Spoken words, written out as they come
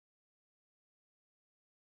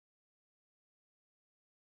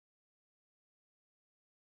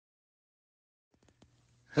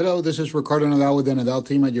Hello, this is Ricardo Nadal with the Nadal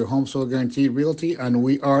team at your Home Sold Guaranteed Realty, and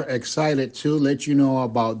we are excited to let you know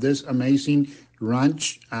about this amazing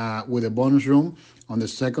ranch with a bonus room on the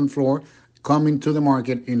second floor coming to the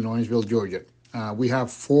market in Lawrenceville, Georgia. We have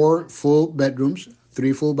 4 full bedrooms,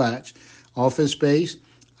 3 full baths, office space,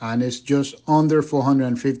 and it's just under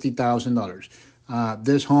 $450,000.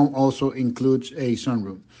 This home also includes a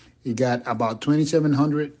sunroom. You got about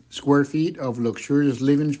 2,700 square feet of luxurious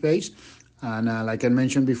living space. And like I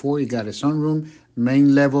mentioned before, you got a sunroom,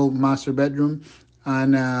 main level master bedroom,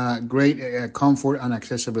 and great comfort and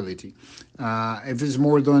accessibility. If it's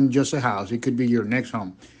more than just a house, it could be your next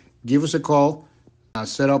home. Give us a call,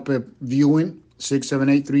 set up a viewing,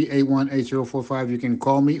 678-381-8045. You can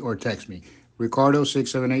call me or text me. Ricardo,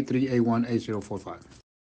 678-381-8045.